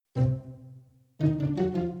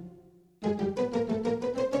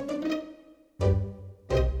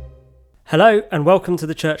Hello and welcome to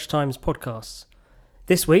the Church Times podcasts.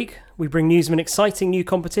 This week, we bring news of an exciting new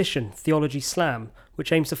competition, Theology Slam,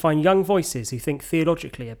 which aims to find young voices who think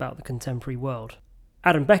theologically about the contemporary world.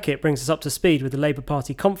 Adam Beckett brings us up to speed with the Labour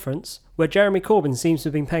Party conference, where Jeremy Corbyn seems to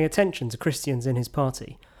have been paying attention to Christians in his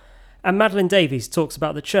party. And Madeline Davies talks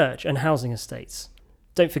about the church and housing estates.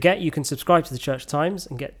 Don't forget you can subscribe to the Church Times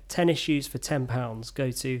and get 10 issues for £10. Go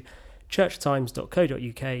to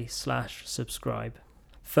churchtimes.co.uk/subscribe.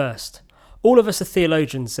 First, all of us are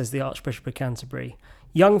theologians, says the Archbishop of Canterbury.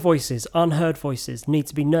 Young voices, unheard voices, need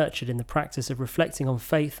to be nurtured in the practice of reflecting on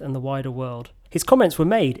faith and the wider world. His comments were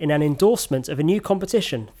made in an endorsement of a new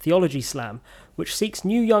competition, Theology Slam, which seeks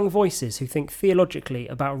new young voices who think theologically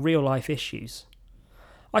about real-life issues.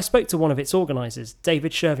 I spoke to one of its organisers,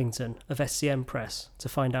 David Shervington of SCM Press, to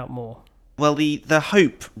find out more. Well, the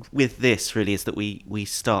hope with this really is that we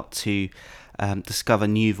start to discover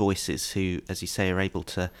new voices who, as you say, are able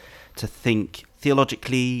to think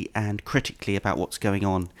theologically and critically about what's going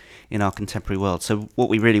on in our contemporary world. So what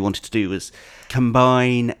we really wanted to do was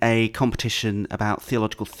combine a competition about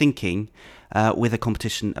theological thinking with a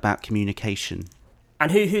competition about communication.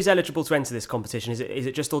 And who's eligible to enter this competition? Is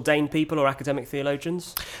it just ordained people or academic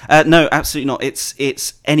theologians? No, absolutely not.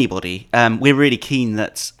 It's anybody. We're really keen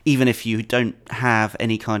that even if you don't have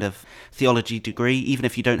any kind of theology degree, even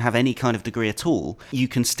if you don't have any kind of degree at all, you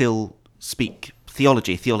can still speak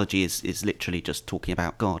theology. Theology is literally just talking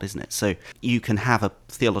about God, isn't it? So you can have a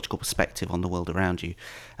theological perspective on the world around you,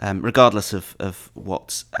 regardless of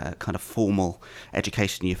what kind of formal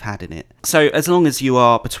education you've had in it. So as long as you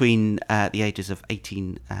are between the ages of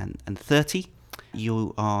 18 and 30,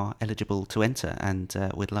 you are eligible to enter, and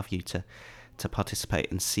we'd love you to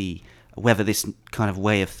participate and see whether this kind of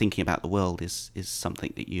way of thinking about the world is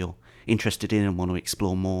something that you're interested in and want to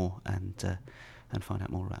explore more and find out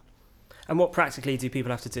more about. And what practically do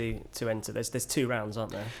people have to do to enter? There's two rounds,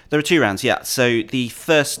 aren't there? There are two rounds, yeah. So the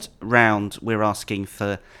first round, we're asking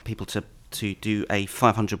for people to do a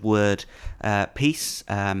 500-word piece.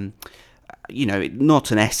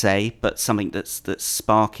 Not an essay, but something that's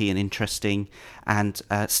sparky and interesting, and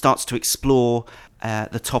starts to explore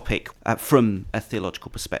the topic from a theological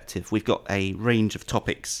perspective. We've got a range of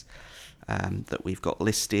topics that we've got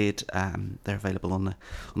listed. They're available on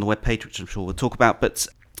the webpage, which I'm sure we'll talk about. But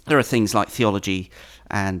there are things like theology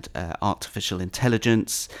and artificial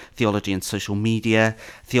intelligence, theology and social media,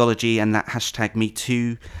 theology and that hashtag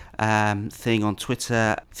 #MeToo thing on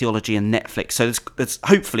Twitter, theology and Netflix. So there's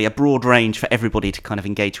hopefully a broad range for everybody to kind of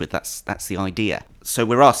engage with. That's the idea. So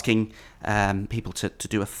we're asking people to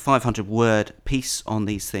do a 500-word piece on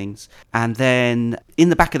these things. And then in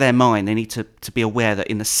the back of their mind, they need to be aware that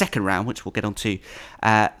in the second round, which we'll get onto,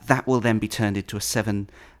 that will then be turned into a 7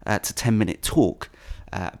 to 10-minute talk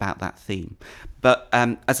about that theme. But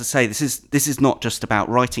as I say, this is not just about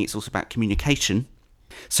writing, it's also about communication.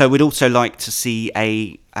 So we'd also like to see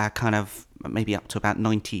a kind of maybe up to about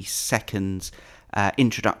 90 seconds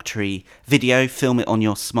introductory video. Film it on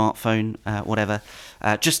your smartphone, whatever.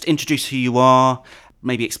 Just introduce who you are,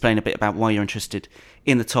 maybe explain a bit about why you're interested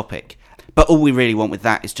in the topic. But all we really want with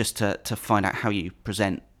that is just to find out how you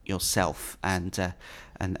present yourself and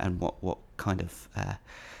what kind of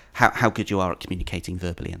how good you are at communicating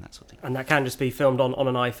verbally and that sort of thing. And that can just be filmed on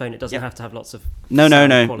an iPhone. It doesn't have to have lots of no.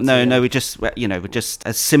 quality. We're just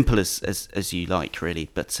as simple as you like, really.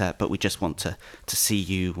 But we just want to see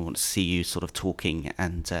you. We want to see you sort of talking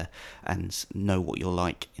and know what you're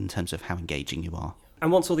like in terms of how engaging you are.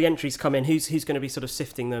 And once all the entries come in, who's going to be sort of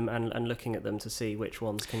sifting them and looking at them to see which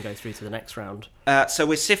ones can go through to the next round? So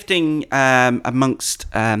we're sifting amongst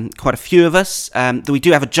quite a few of us. We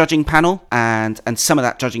do have a judging panel, and some of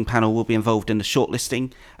that judging panel will be involved in the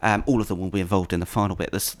shortlisting. All of them will be involved in the final bit.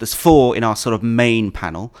 There's 4 in our sort of main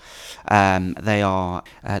panel. They are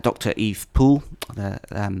Dr. Eve Poole, the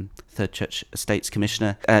Third Church Estates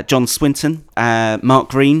Commissioner, John Swinton, Mark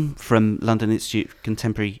Green from London Institute of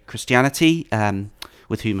Contemporary Christianity,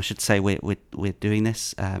 with whom I should say we're doing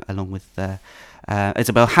this, along with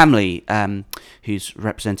Isabel Hamley, who's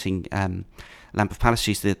representing Lambeth Palace.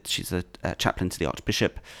 She's a chaplain to the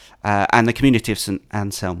Archbishop, and the community of St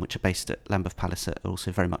Anselm, which are based at Lambeth Palace, are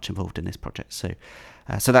also very much involved in this project. So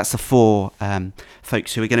that's the 4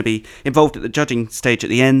 folks who are going to be involved at the judging stage at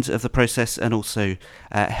the end of the process, and also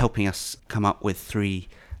helping us come up with 3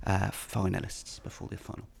 finalists before the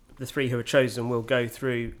final. The 3 who are chosen will go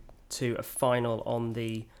through to a final on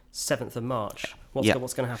the 7th of March.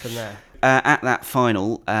 What's going to happen there? At that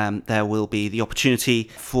final, there will be the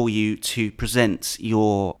opportunity for you to present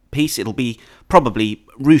your piece. It'll be probably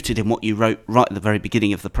rooted in what you wrote right at the very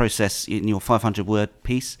beginning of the process in your 500-word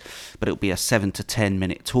piece, but it'll be a 7 to 10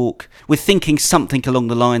 minute talk. We're thinking something along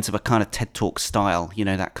the lines of a kind of TED Talk style,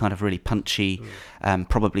 that kind of really punchy,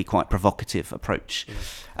 probably quite provocative approach.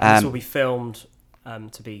 This will be filmed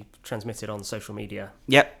to be transmitted on social media.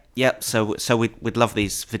 Yep. So we'd love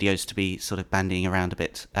these videos to be sort of bandying around a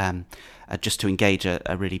bit, just to engage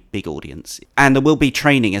a really big audience. And there will be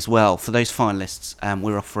training as well for those finalists.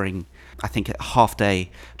 We're offering, I think, a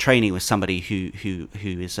half-day training with somebody who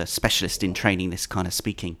is a specialist in training this kind of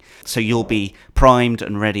speaking. So you'll be primed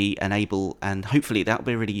and ready and able, and hopefully that'll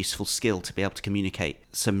be a really useful skill to be able to communicate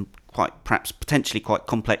some perhaps potentially quite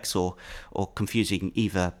complex or confusing,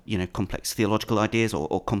 either complex theological ideas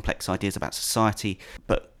or complex ideas about society,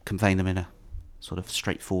 but conveying them in a sort of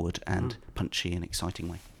straightforward and punchy and exciting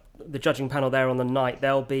way. The judging panel there on the night,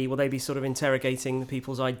 will they be sort of interrogating the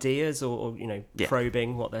people's ideas or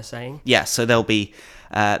probing what they're saying? Yeah, so they'll be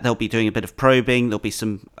doing a bit of probing. There'll be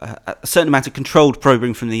some a certain amount of controlled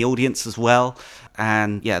probing from the audience as well,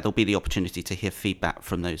 and there'll be the opportunity to hear feedback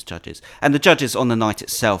from those judges. And the judges on the night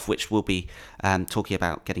itself, which we'll be talking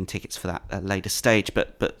about getting tickets for that at a later stage,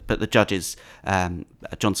 but the judges,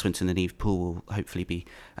 John Swinton and Eve Poole, will hopefully be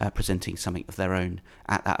presenting something of their own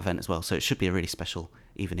at that event as well. So it should be a really special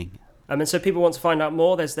evening. And so people want to find out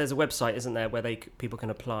more, there's a website, isn't there, where people can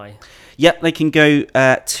apply? Yep, they can go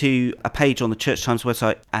to a page on the Church Times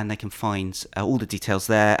website and they can find all the details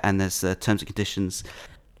there, and there's terms and conditions.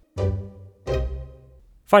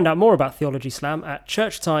 Find out more about Theology Slam at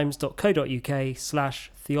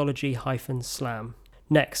churchtimes.co.uk/theology-slam.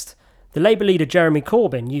 Next, the Labour leader Jeremy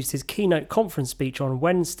Corbyn used his keynote conference speech on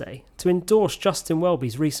Wednesday to endorse Justin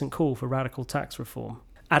Welby's recent call for radical tax reform.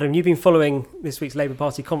 Adam, you've been following this week's Labour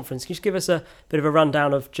Party conference. Can you just give us a bit of a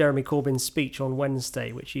rundown of Jeremy Corbyn's speech on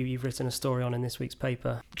Wednesday, which you've written a story on in this week's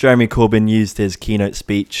paper? Jeremy Corbyn used his keynote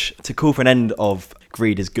speech to call for an end of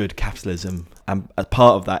greed is good capitalism. And as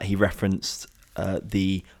part of that, he referenced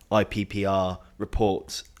the IPPR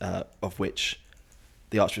report, of which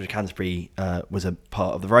the Archbishop of Canterbury was a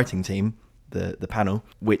part of the writing team, the panel,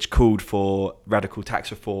 which called for radical tax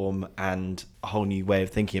reform and a whole new way of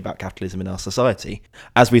thinking about capitalism in our society.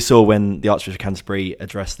 As we saw when the Archbishop of Canterbury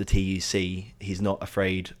addressed the TUC, he's not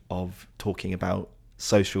afraid of talking about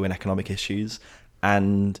social and economic issues,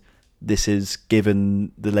 and this has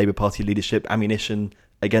given the Labour Party leadership ammunition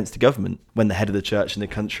against the government. When the head of the church in the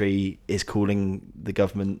country is calling the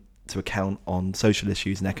government to account on social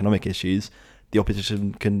issues and economic issues, the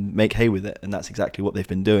opposition can make hay with it, and that's exactly what they've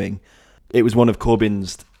been doing. It was one of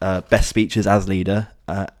Corbyn's best speeches as leader,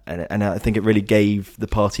 and I think it really gave the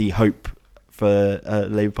party hope for the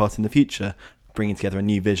Labour Party in the future, bringing together a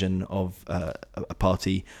new vision of a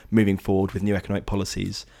party moving forward with new economic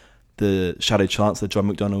policies. The Shadow Chancellor, John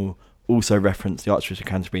McDonnell, also referenced the Archbishop of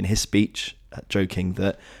Canterbury in his speech, joking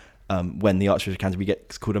that when the Archbishop of Canterbury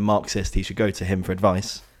gets called a Marxist, he should go to him for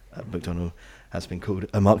advice. McDonnell has been called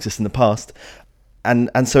a Marxist in the past.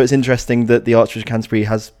 And so it's interesting that the Archbishop of Canterbury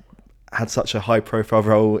has had such a high-profile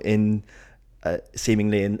role in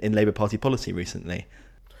seemingly in Labour Party policy recently.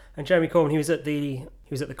 And Jeremy Corbyn, he was at the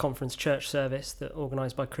conference church service that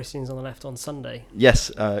organised by Christians on the Left on Sunday.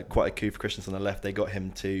 Yes, quite a coup for Christians on the Left. They got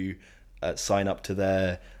him to sign up to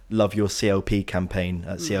their Love Your CLP campaign.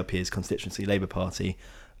 CLP is Constituency Labour Party.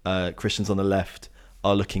 Christians on the Left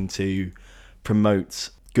are looking to promote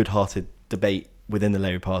good-hearted debate within the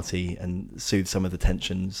Labour Party and soothe some of the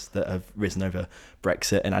tensions that have risen over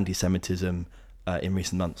Brexit and anti-Semitism in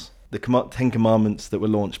recent months. The 10 Commandments that were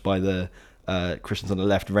launched by the Christians on the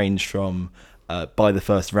Left range from by the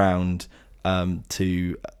first round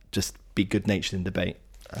to just be good-natured in debate.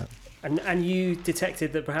 And you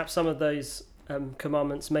detected that perhaps some of those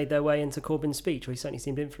commandments made their way into Corbyn's speech, or he certainly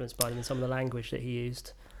seemed influenced by them in some of the language that he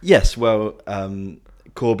used. Yes, well,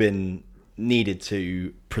 Corbyn needed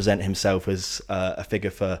to present himself as a figure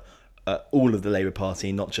for all of the Labour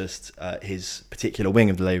Party, not just his particular wing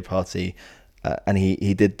of the Labour Party, and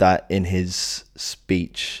he did that in his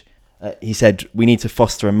speech. He said, "We need to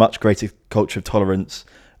foster a much greater culture of tolerance,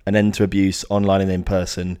 an end to abuse online and in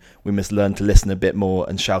person. We must learn to listen a bit more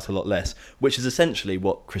and shout a lot less," which is essentially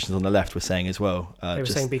what Christians on the Left were saying as well. They were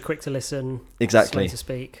saying be quick to listen, exactly, slow to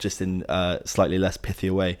speak. Just in a slightly less pithy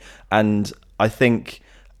way. And I think,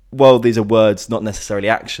 while these are words, not necessarily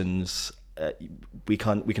actions, we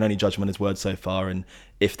can only judge them on his words so far. And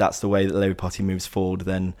if that's the way that the Labour Party moves forward,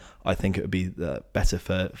 then I think it would be better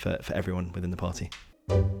for everyone within the party.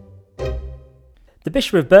 The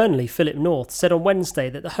Bishop of Burnley, Philip North, said on Wednesday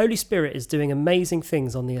that the Holy Spirit is doing amazing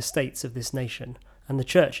things on the estates of this nation, and the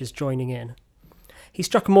Church is joining in. He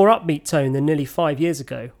struck a more upbeat tone than nearly 5 years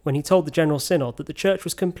ago when he told the General Synod that the Church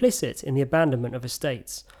was complicit in the abandonment of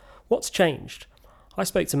estates. What's changed? I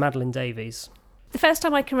spoke to Madeline Davies. The first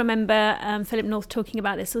time I can remember Philip North talking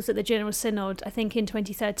about this was at the General Synod, I think in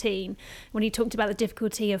 2013, when he talked about the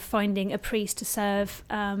difficulty of finding a priest to serve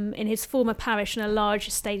in his former parish on a large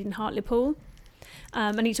estate in Hartlepool.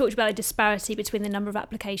 And he talked about a disparity between the number of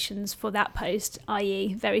applications for that post,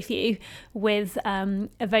 i.e. very few, with a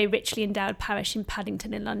very richly endowed parish in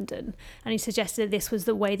Paddington in London. And he suggested this was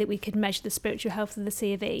the way that we could measure the spiritual health of the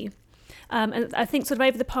C of E. And I think sort of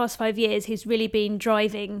over the past 5 years, he's really been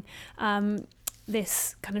driving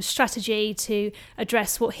this kind of strategy to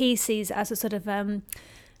address what he sees as a sort of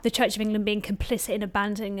the Church of England being complicit in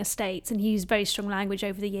abandoning estates, and he used very strong language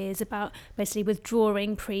over the years about basically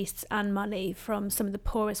withdrawing priests and money from some of the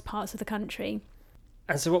poorest parts of the country.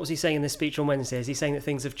 And so what was he saying in this speech on Wednesday? Is he saying that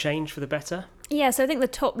things have changed for the better? Yeah, so I think the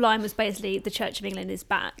top line was basically the Church of England is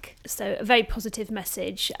back. So a very positive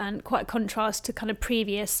message, and quite a contrast to kind of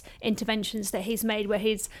previous interventions that he's made, where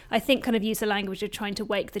he's, I think, kind of used the language of trying to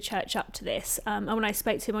wake the Church up to this. And when I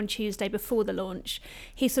spoke to him on Tuesday before the launch,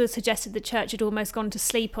 he sort of suggested the Church had almost gone to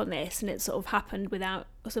sleep on this, and it sort of happened without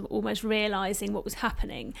sort of almost realising what was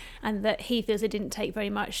happening, and that he feels it didn't take very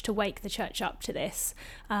much to wake the Church up to this,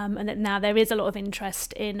 and that now there is a lot of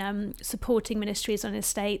interest in supporting ministries on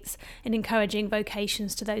estates and encouraging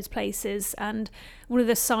vocations to those places. And one of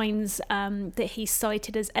the signs that he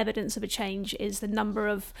cited as evidence of a change is the number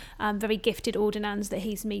of very gifted ordinands that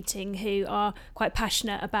he's meeting who are quite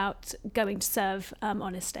passionate about going to serve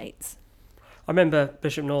on estates. I remember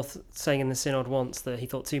Bishop North saying in the Synod once that he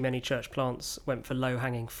thought too many church plants went for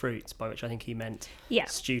low-hanging fruit, by which I think he meant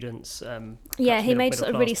students. He made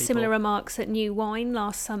sort of really similar remarks at New Wine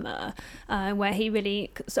last summer, where he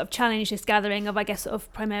really sort of challenged this gathering of, I guess, sort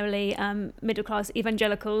of primarily middle-class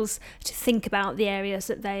evangelicals to think about the areas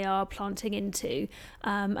that they are planting into.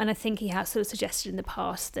 And I think he has sort of suggested in the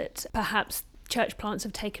past that perhaps church plants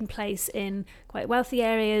have taken place in quite wealthy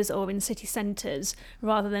areas or in city centres,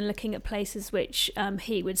 rather than looking at places which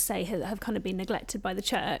he would say have kind of been neglected by the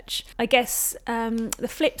church. I guess the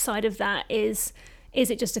flip side of that is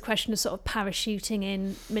it just a question of sort of parachuting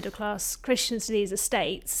in middle-class Christians to these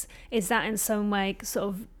estates? Is that in some way sort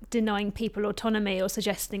of denying people autonomy or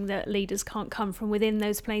suggesting that leaders can't come from within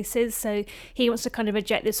those places? So he wants to kind of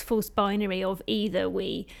reject this false binary of either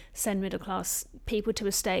we send middle-class people to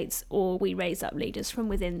estates or we raise up leaders from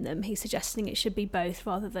within them. He's suggesting it should be both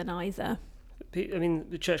rather than either. I mean,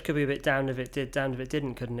 the church could be a bit damned if it did, damned if it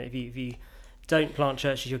didn't, couldn't it? If you don't plant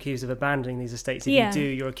churches, you're accused of abandoning these estates. If you do,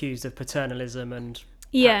 you're accused of paternalism and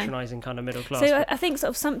patronising kind of middle class. So I think sort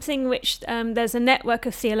of something which there's a network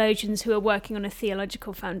of theologians who are working on a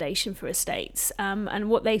theological foundation for estates, and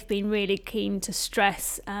what they've been really keen to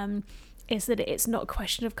stress is that it's not a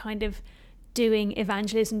question of kind of doing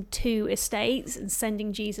evangelism to estates and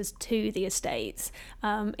sending Jesus to the estates.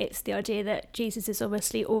 It's the idea that Jesus is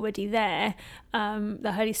obviously already there.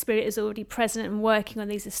 The Holy Spirit is already present and working on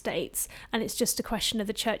these estates, and it's just a question of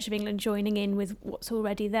the Church of England joining in with what's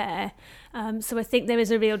already there. So I think there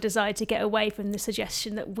is a real desire to get away from the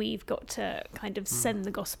suggestion that we've got to kind of send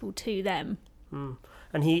the gospel to them. And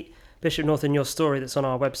Bishop North, in your story that's on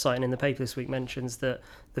our website and in the paper this week, mentions that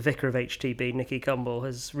the vicar of HTB, Nicky Cumble,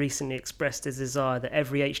 has recently expressed his desire that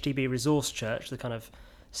every HTB resource church, the kind of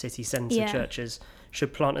city centre churches,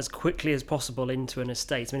 should plant as quickly as possible into an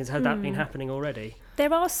estate. I mean, has that been happening already?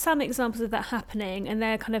 There are some examples of that happening, and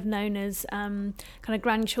they're kind of known as kind of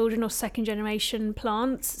grandchildren or second generation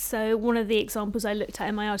plants. So one of the examples I looked at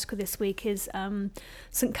in my article this week is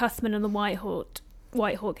St Cuthman on the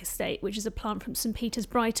Whitehawk estate, which is a plant from St Peter's,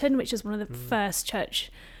 Brighton, which is one of the first church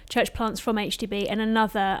plants from HDB, and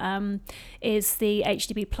another is the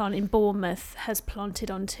HDB plant in Bournemouth has planted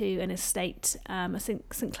onto an estate, I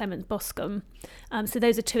think St Clement's Boscombe. So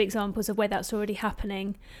those are two examples of where that's already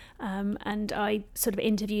happening, and I sort of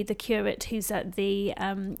interviewed the curate who's at the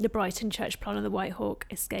Brighton church plant on the Whitehawk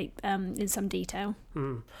estate in some detail.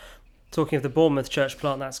 Talking of the Bournemouth church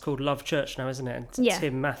plant, that's called Love Church now, isn't it? And yeah.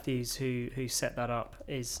 Tim Matthews, who set that up,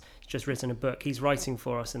 is just written a book. He's writing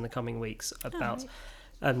for us in the coming weeks about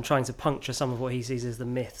trying to puncture some of what he sees as the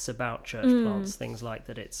myths about church plants. Things like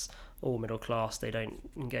that it's all middle class, they don't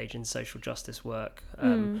engage in social justice work,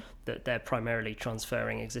 that they're primarily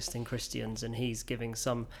transferring existing Christians, and he's giving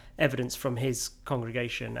some evidence from his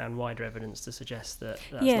congregation and wider evidence to suggest that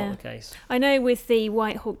that's not the case. I know with the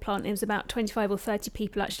White Hawk plant, it was about 25 or 30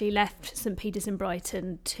 people actually left St Peter's in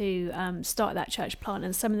Brighton to start that church plant,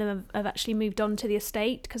 and some of them have actually moved on to the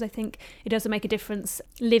estate, because I think it doesn't make a difference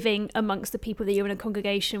living amongst the people that you're in a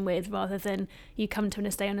congregation with, rather than you come to an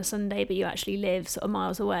estate on a Sunday but you actually live sort of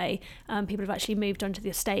miles away. People have actually moved onto the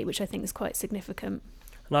estate, which I think is quite significant.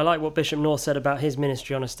 And I like what Bishop North said about his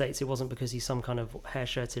ministry on estates. It wasn't because he's some kind of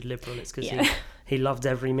hair-shirted liberal, it's because he loved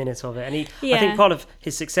every minute of it. And I think part of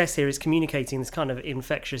his success here is communicating this kind of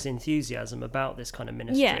infectious enthusiasm about this kind of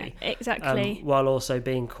ministry. Yeah, exactly. While also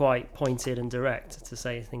being quite pointed and direct to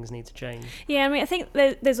say things need to change. Yeah, I mean, I think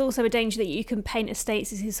there's also a danger that you can paint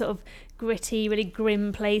estates as these sort of gritty, really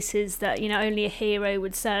grim places that, only a hero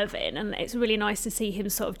would serve in. And it's really nice to see him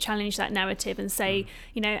sort of challenge that narrative and say,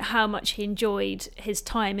 how much he enjoyed his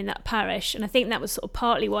time in that parish. And I think that was sort of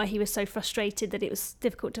partly why he was so frustrated that it was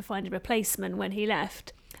difficult to find a replacement when he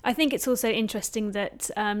left. I think it's also interesting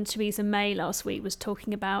that Theresa May last week was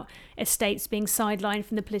talking about estates being sidelined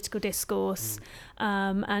from the political discourse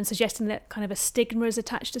and suggesting that kind of a stigma is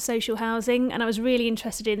attached to social housing. And I was really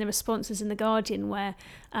interested in the responses in The Guardian, where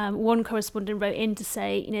one correspondent wrote in to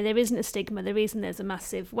say, there isn't a stigma. The reason there's a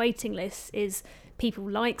massive waiting list is people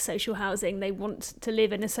like social housing. They want to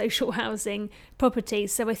live in a social housing property.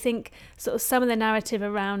 So I think sort of some of the narrative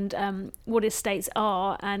around what estates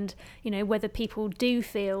are and, whether people do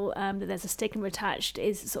feel that there's a stigma attached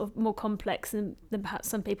is sort of more complex than perhaps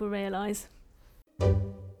some people realise.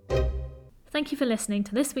 Thank you for listening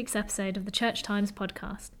to this week's episode of the Church Times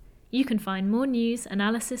podcast. You can find more news,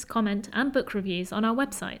 analysis, comment and book reviews on our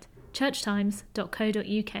website,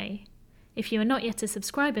 churchtimes.co.uk. If you are not yet a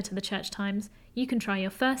subscriber to the Church Times, you can try your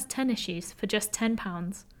first 10 issues for just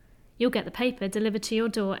 £10. You'll get the paper delivered to your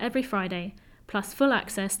door every Friday, plus full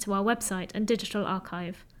access to our website and digital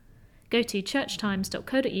archive. Go to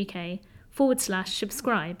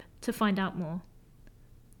churchtimes.co.uk/subscribe to find out more.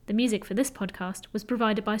 The music for this podcast was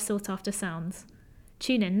provided by Sought After Sounds.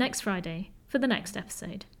 Tune in next Friday for the next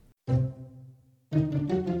episode.